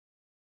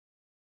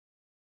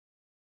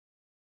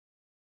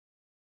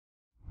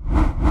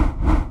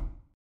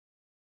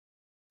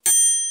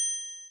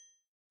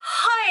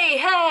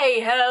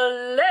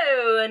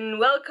Hello and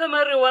welcome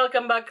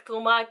back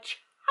to my channel.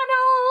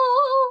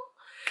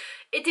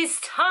 It is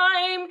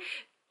time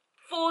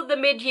for the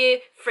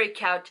mid-year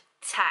freakout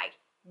tag.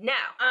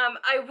 Now,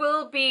 I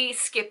will be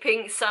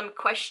skipping some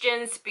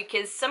questions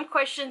because some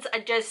questions I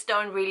just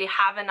don't really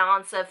have an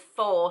answer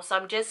for, so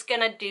I'm just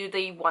gonna do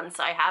the ones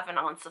I have an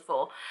answer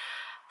for.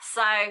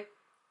 So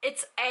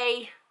it's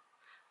a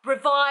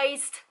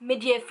revised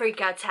mid-year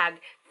freakout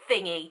tag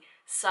thingy,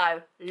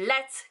 so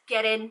let's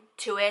get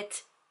into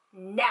it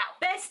now.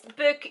 Best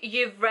book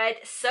you've read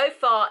so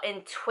far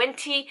in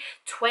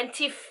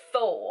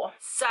 2024.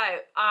 So,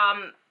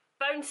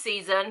 Bone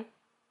Season,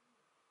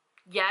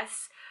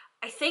 yes.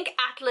 I think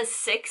Atlas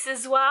 6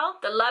 as well.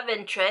 The Love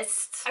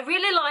Interests. I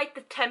really like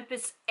the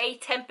Tempest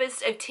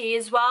of Tea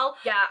as well.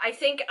 Yeah, I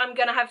think I'm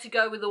gonna have to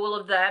go with all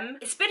of them.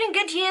 It's been a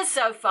good year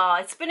so far.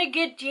 It's been a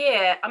good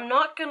year, I'm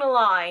not gonna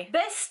lie.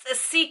 Best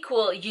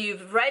sequel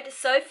you've read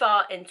so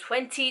far in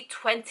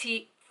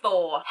 2024.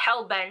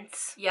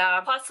 Hellbent. Yeah,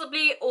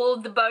 possibly all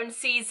the Bone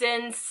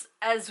Seasons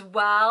as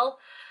well.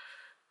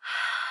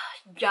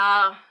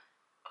 Yeah.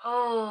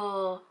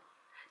 Oh,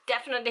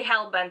 definitely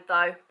Hellbent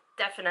though.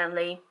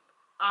 Definitely.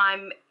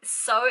 I'm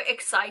so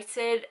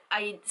excited,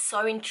 I'm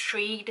so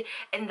intrigued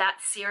in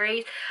that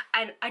series,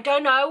 and I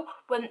don't know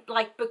when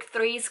like book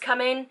 3 is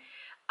coming,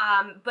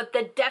 but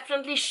there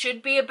definitely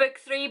should be a book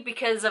 3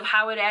 because of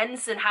how it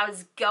ends and how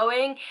it's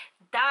going.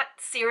 That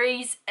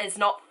series is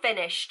not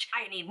finished.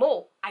 I need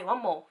more. I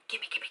want more.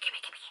 Gimme.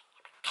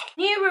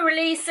 New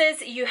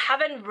releases you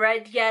haven't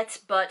read yet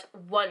but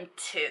want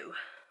to.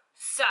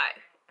 So,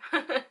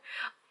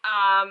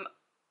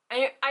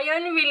 I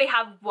only really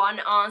have one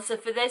answer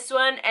for this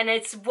one, and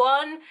it's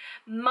one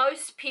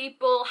most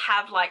people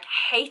have like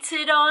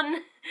hated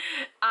on,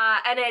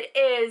 and it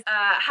is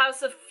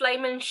House of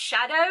Flame and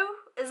Shadow.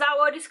 Is that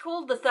what it's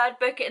called? The third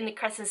book in the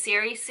Crescent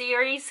series.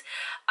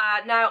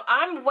 Now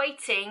I'm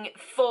waiting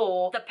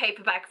for the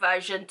paperback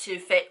version to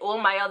fit all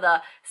my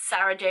other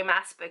Sarah J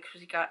Maas books,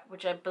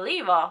 which I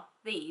believe are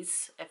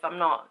these, if I'm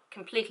not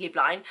completely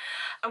blind.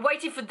 I'm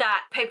waiting for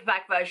that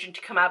paperback version to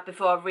come out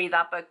before I read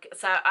that book,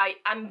 so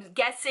I'm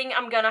guessing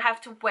I'm gonna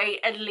have to wait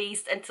at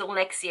least until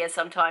next year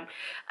sometime.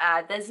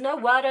 There's no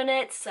word on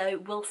it, so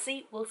we'll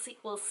see.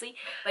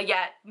 But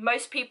yeah,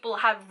 most people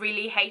have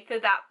really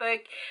hated that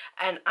book,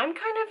 and I'm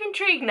kind of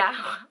intrigued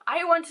now.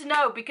 I want to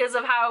know because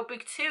of how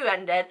book 2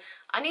 ended.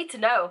 I need to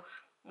know.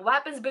 What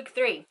happens book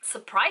 3?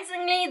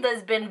 Surprisingly,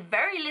 there's been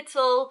very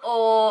little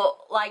or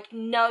like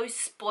no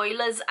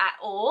spoilers at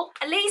all.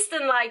 At least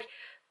in like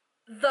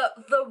the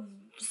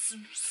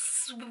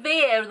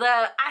sphere,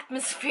 the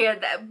atmosphere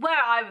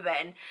where I've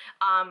been.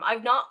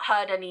 I've not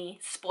heard any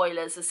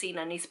spoilers or seen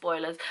any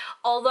spoilers.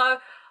 Although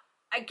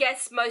I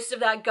guess most of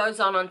that goes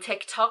on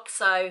TikTok,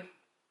 so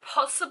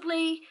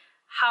possibly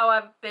how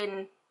I've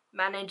been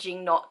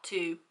managing not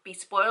to be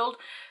spoiled,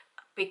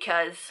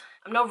 because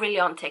I'm not really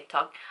on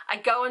TikTok. I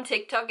go on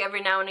TikTok every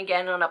now and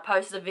again and I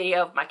post a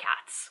video of my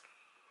cats.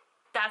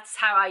 That's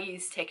how I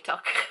use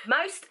TikTok.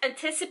 Most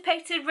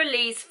anticipated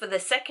release for the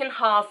second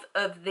half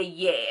of the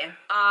year.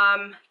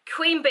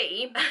 Queen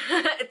Bee.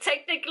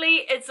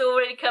 Technically it's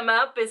already come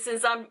out, but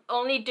since I'm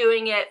only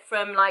doing it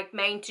from like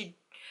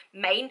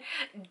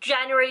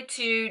January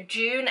to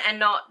June and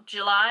not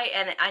July,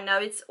 and I know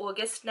it's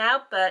August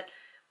now, but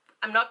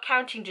I'm not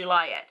counting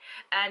July yet.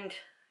 And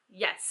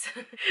yes,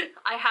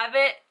 I have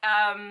it.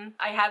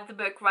 I have the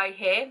book right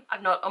here.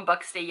 I've not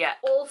unboxed it yet.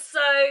 Also,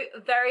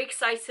 very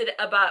excited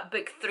about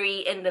book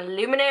 3 in the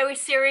Luminary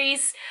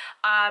series.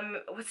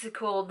 What's it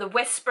called? The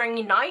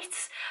Whispering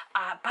Nights.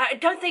 But I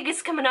don't think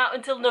it's coming out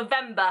until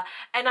November,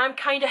 and I'm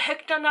kind of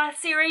hooked on that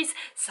series,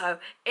 so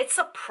it's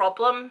a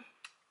problem.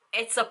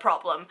 It's a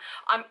problem.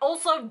 I'm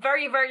also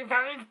very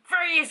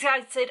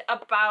excited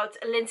about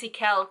Lindsay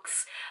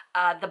Kelk's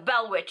The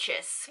Bell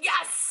Witches.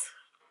 Yes!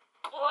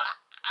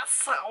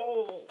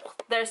 So,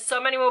 there's so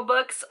many more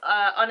books,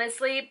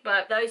 honestly,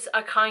 but those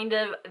are kind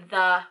of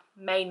the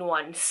main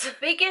ones.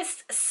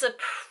 Biggest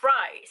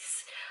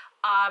surprise.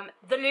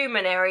 The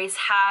Luminaries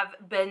have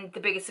been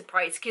the biggest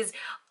surprise, because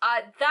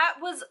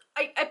that was,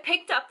 I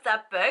picked up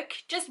that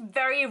book just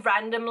very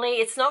randomly.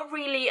 It's not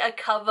really a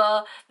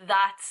cover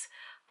that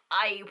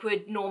I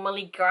would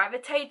normally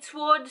gravitate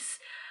towards,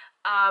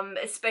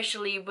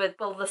 especially with,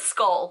 well, the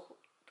skull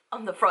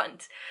on the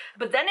front.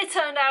 But then it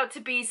turned out to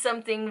be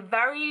something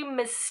very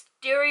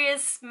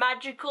mysterious,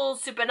 magical,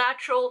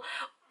 supernatural,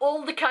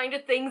 all the kind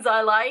of things I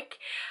like.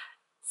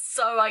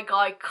 So I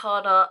got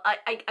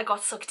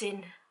sucked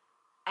in,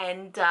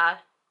 and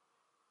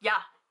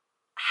yeah,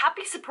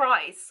 happy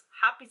surprise.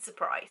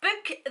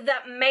 Book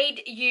that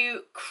made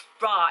you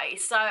cry.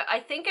 So I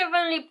think I've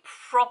only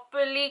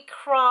properly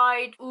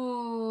cried,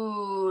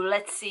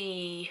 let's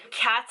see,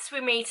 Cats We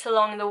Meet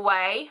Along the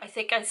Way. I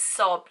think I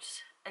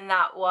sobbed in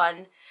that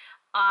one.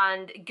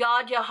 And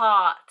Guard Your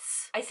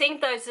Hearts. I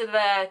think those are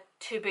the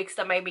 2 books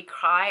that made me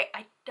cry.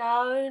 I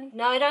don't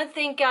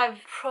think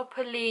I've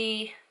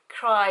properly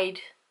cried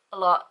a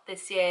lot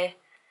this year.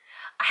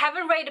 I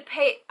haven't read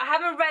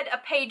a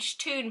Page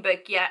Toon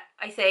book yet,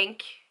 I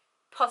think.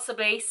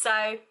 Possibly,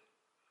 so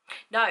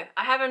No,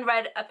 I haven't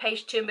read a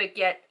page turn book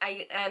yet,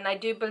 and I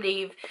do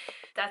believe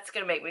that's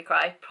gonna make me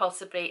cry,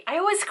 possibly. I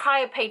always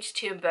cry at page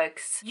turn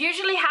books.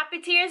 Usually happy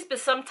tears, but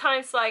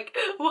sometimes like,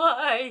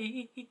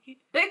 why?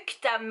 Book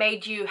that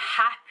made you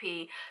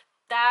happy.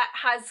 That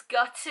has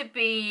got to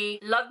be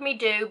Love Me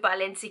Do by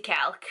Lindsay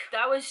Kelk.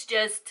 That was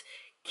just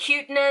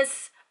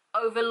cuteness,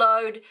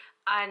 overload,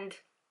 and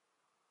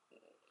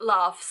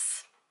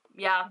laughs.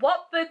 Yeah.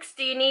 What books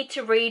do you need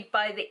to read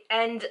by the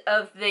end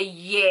of the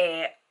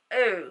year?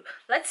 Oh,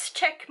 let's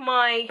check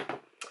my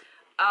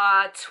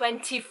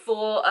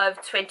 24 of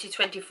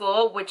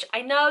 2024, which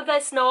I know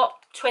there's not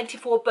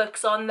 24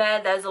 books on there,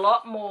 there's a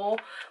lot more,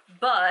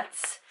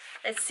 but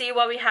let's see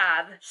what we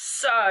have.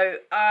 So,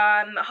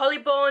 Holly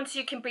Bourne's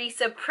You Can Be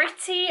So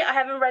Pretty, I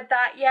haven't read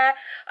that yet.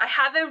 I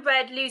haven't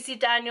read Lucy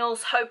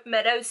Daniels' Hope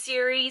Meadows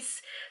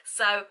series,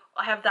 so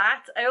I have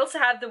that. I also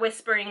have The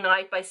Whispering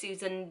Night by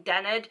Susan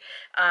Dennard.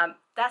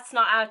 That's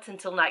not out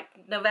until like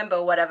November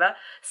or whatever,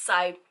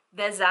 so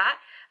there's that.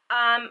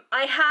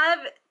 I have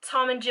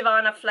Tom and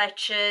Giovanna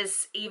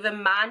Fletcher's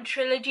Even Man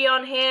trilogy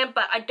on here,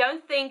 but I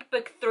don't think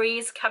book 3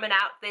 is coming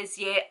out this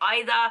year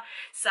either,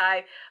 so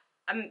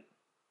I'm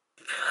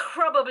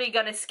probably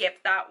gonna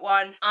skip that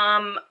one.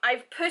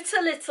 I've put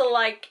a little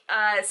like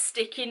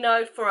sticky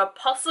note for a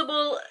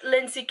possible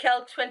Lindsay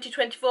Kelk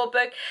 2024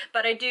 book,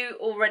 but I do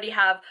already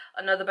have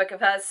another book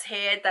of hers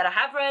here that I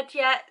have read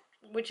yet,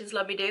 which is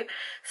Love Me Do,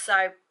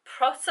 so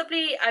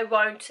possibly I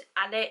won't,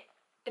 and it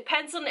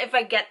depends on if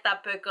I get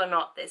that book or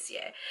not this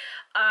year.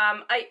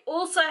 I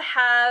also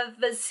have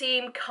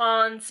Vaseem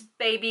Khan's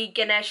Baby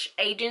Ganesh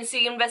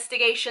Agency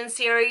Investigation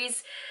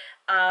series.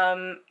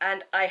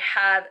 And I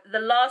have the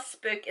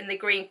last book in the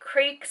Green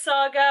Creek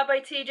saga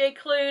by TJ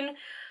Klune.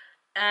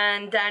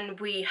 And then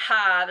we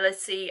have,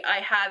 let's see, I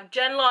have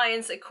Jen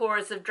Lyon's A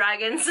Chorus of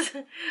Dragons.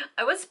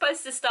 I was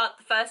supposed to start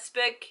the first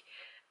book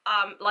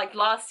like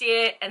last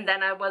year, and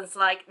then I was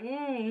like,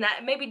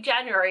 maybe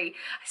January.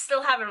 I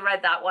still haven't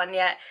read that one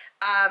yet.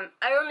 I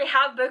only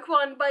have book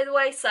 1, by the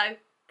way, so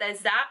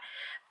there's that.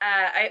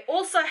 I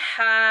also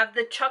have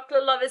The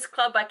Chocolate Lovers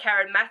Club by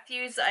Karen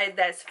Matthews.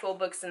 There's 4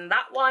 books in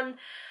that one.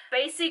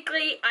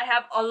 Basically, I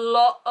have a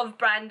lot of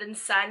Brandon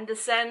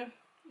Sanderson.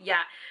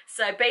 Yeah,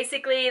 so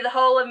basically the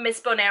whole of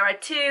Mistborn Era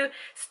 2,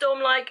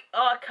 Stormlight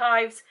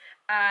Archives,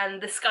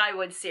 and the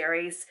Skyward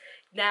series.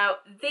 Now,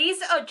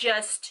 these are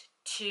just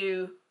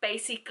to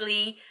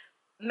basically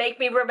make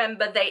me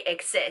remember they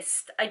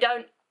exist. I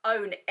don't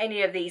own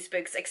any of these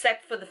books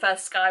except for the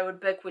first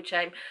Skyward book, which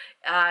I'm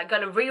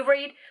gonna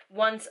reread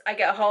once I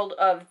get a hold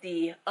of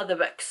the other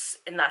books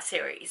in that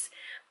series.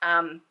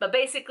 But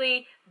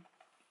basically,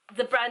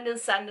 the Brandon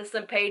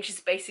Sanderson page is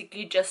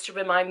basically just to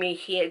remind me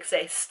he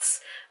exists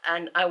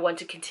and I want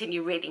to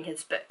continue reading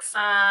his books.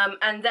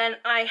 And then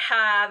I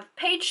have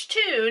Page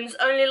Tunes,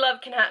 Only Love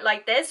Can Hurt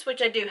Like This,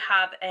 which I do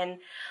have in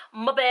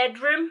my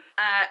bedroom.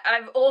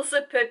 I've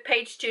also put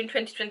Page Tune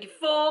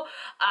 2024.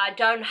 I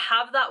don't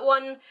have that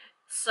one,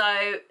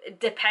 so it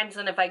depends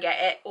on if I get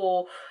it,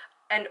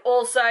 and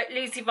also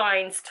Lucy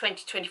Vine's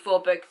 2024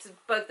 books.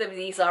 Both of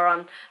these are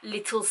on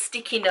little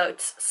sticky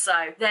notes,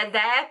 so they're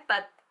there,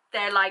 but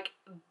they're like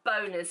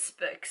bonus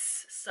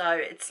books, so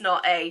it's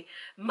not a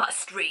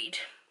must read.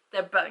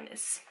 They're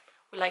bonus.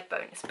 We like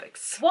bonus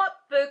books. What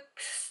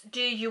books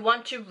do you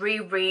want to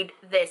reread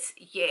this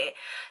year?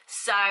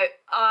 So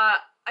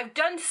I've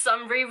done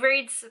some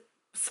rereads,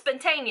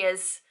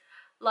 spontaneous,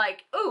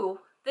 like, ooh,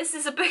 this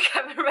is a book I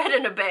haven't read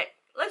in a bit,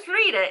 let's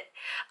read it.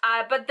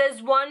 But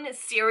there's one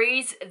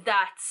series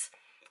that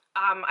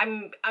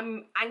I'm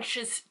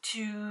anxious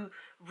to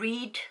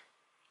read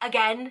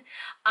again.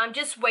 I'm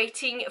just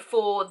waiting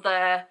for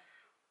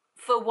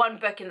one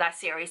book in that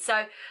series.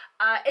 So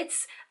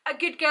it's A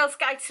Good Girl's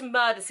Guide to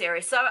Murder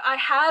series. So I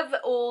have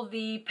all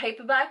the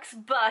paperbacks,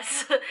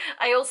 but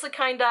I also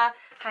kinda,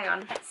 hang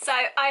on. So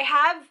I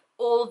have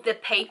all the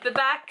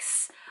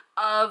paperbacks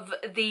of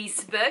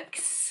these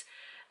books,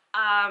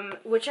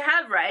 which I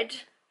have read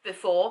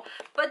before,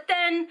 but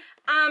then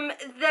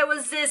there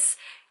was this,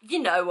 you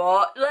know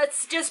what,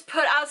 let's just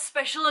put out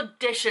special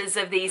editions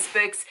of these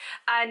books,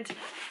 and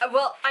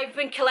well, I've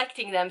been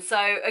collecting them.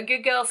 So A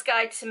Good Girl's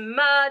Guide to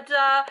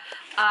Murder,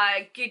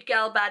 Good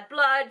Girl Bad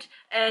Blood,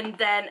 and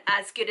then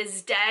As Good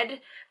as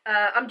Dead.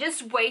 I'm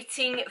just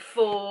waiting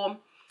for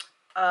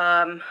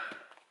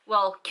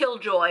well,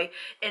 Killjoy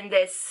in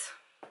this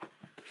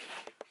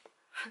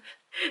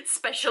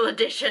special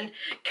edition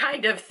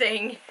kind of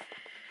thing.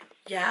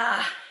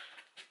 Yeah.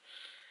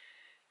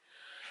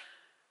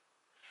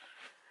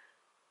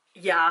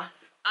 Yeah,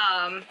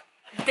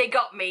 they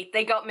got me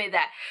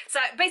there. So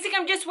basically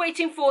I'm just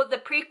waiting for the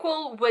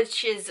prequel,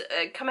 which is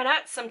coming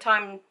out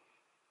sometime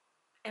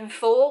in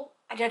fall,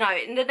 I don't know,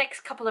 in the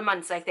next couple of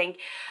months, I think.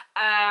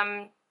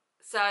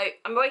 So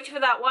I'm waiting for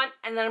that one,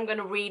 and then I'm going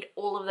to read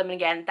all of them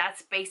again.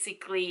 That's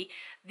basically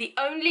the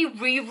only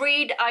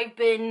reread I've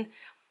been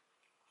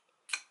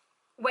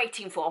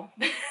waiting for.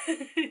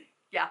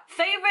 Yeah.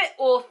 Favorite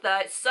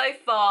author so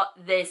far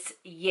this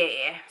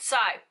year. So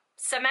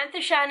Samantha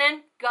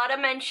Shannon, gotta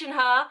mention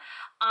her.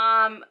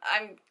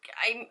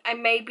 I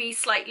may be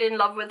slightly in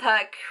love with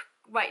her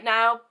right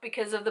now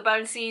because of the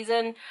bonus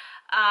season.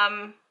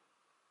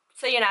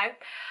 So you know.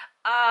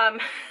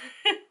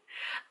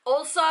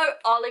 Also,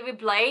 Olivia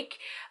Blake.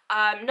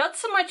 Not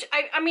so much.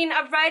 I mean,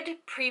 I've read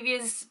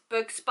previous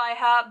books by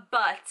her,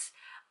 but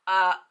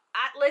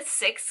Atlas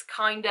 6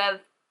 kind of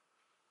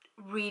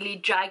really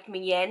dragged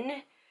me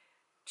in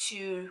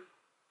to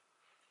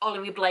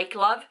Olivia Blake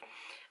love.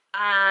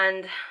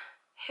 And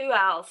who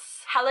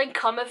else? Helen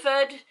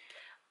Comerford,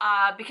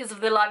 because of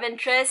the love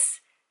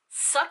interest,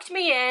 sucked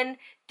me in.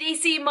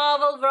 DC,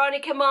 Marvel,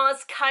 Veronica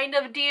Mars kind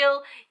of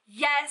deal.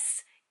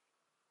 Yes,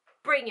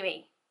 bring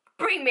me,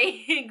 bring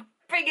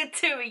it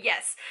to me,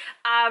 yes.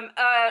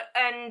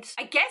 And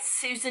I guess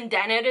Susan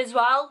Dennett as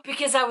well,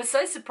 because I was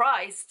so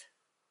surprised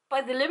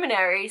by the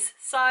Luminaries.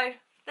 So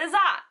there's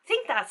that. I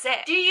think that's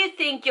it. Do you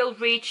think you'll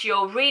reach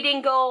your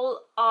reading goal?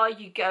 Are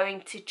you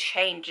going to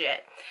change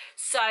it?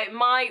 So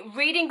my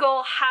reading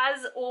goal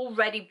has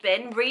already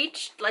been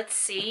reached. Let's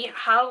see,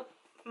 how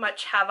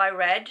much have I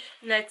read?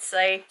 Let's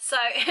see. So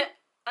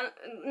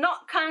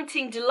not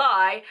counting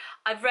July,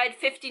 I've read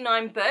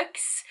 59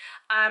 books.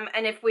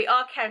 And if we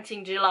are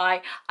counting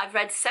July, I've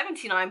read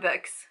 79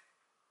 books.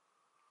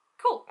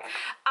 Cool.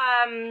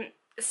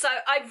 So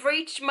I've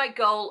reached my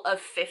goal of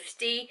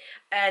 50,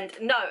 and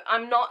no,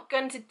 I'm not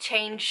going to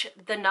change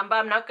the number.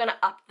 I'm not going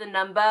to up the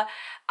number.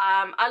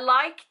 I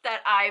like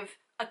that I've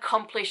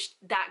accomplished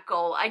that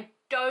goal. I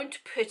don't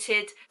put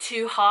it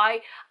too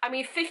high. I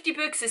mean, 50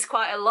 books is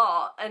quite a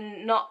lot,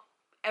 and not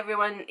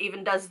everyone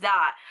even does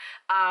that.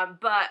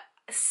 But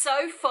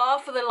so far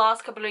for the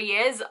last couple of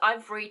years,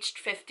 I've reached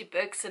 50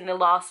 books in the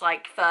last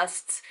like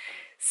first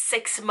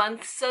 6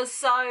 months or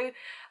so.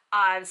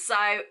 So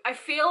I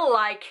feel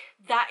like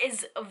that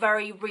is a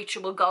very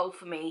reachable goal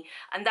for me,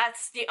 and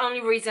that's the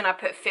only reason I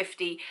put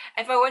 50.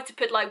 If I were to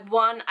put like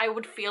 1, I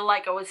would feel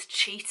like I was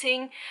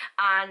cheating,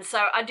 and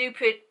so I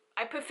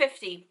put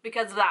 50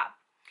 because of that.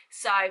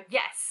 So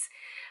yes,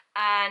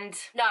 and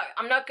no,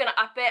 I'm not gonna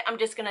up it. I'm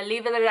just gonna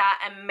leave it at that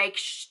and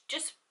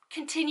just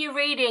continue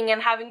reading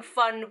and having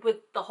fun with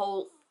the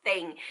whole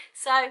thing.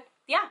 So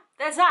yeah,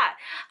 there's that.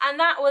 And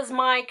that was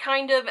my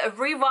kind of a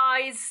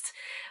revised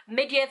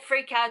mid-year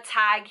freakout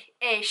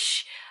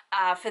tag-ish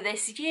for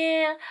this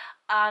year.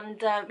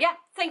 And yeah,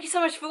 thank you so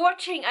much for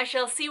watching. I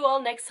shall see you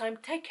all next time.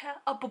 Take care.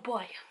 Oh,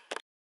 bye-bye.